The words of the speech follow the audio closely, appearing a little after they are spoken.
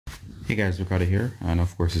Hey guys, Ricardo here, and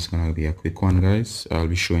of course it's gonna be a quick one, guys. I'll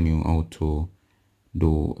be showing you how to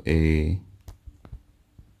do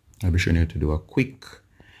a quick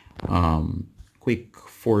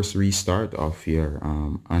force restart of your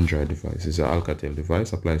Android device. It's an Alcatel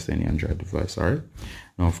device, applies to any Android device. All right.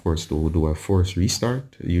 Now, of course, to do a force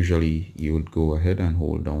restart, usually you would go ahead and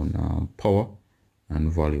hold down power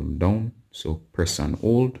and volume down. So press and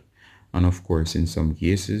hold, and of course, in some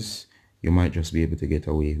cases, you might just be able to get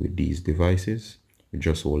away with these devices with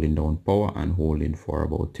just holding down power and holding for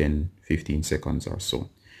about 10-15 seconds or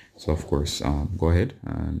so. So of course, go ahead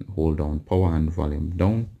and hold down power and volume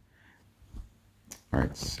down.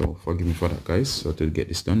 Alright, so forgive me for that, guys. So to get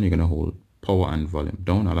this done, you're gonna hold power and volume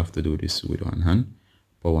down. I'll have to do this with one hand.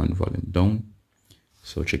 Power and volume down.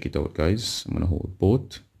 So check it out, guys. I'm gonna hold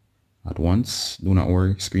both at once. Do not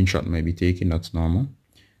worry, screenshot may be taken, that's normal.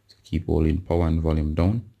 So keep holding power and volume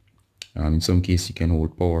down. In some cases you can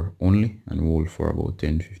hold power only and hold for about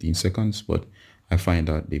 10-15 seconds, but I find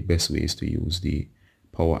that the best way is to use the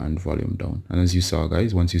power and volume down. And as you saw,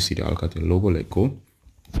 guys, once you see the Alcatel logo, let go.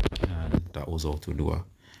 And that was how to do a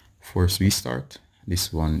force restart.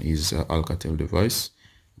 This one is an Alcatel device,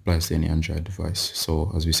 applies to any Android device.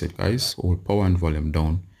 So as we said, guys, hold power and volume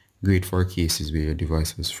down. Great for cases where your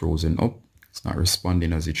device has frozen up, it's not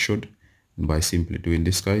responding as it should. And by simply doing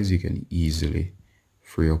this, guys, you can easily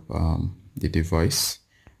free up the device,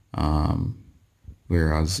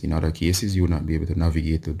 whereas in other cases you will not be able to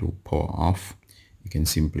navigate to do power off. You can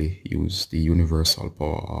simply use the universal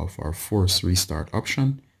power off or force restart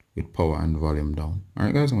option with power and volume down.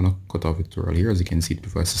 Alright, guys, I'm going to cut off the tutorial here. As you can see, the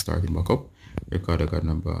device is starting back up. Ricardo got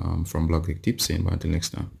number from Blog Tech Tips, saying bye until next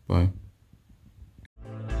time. Bye.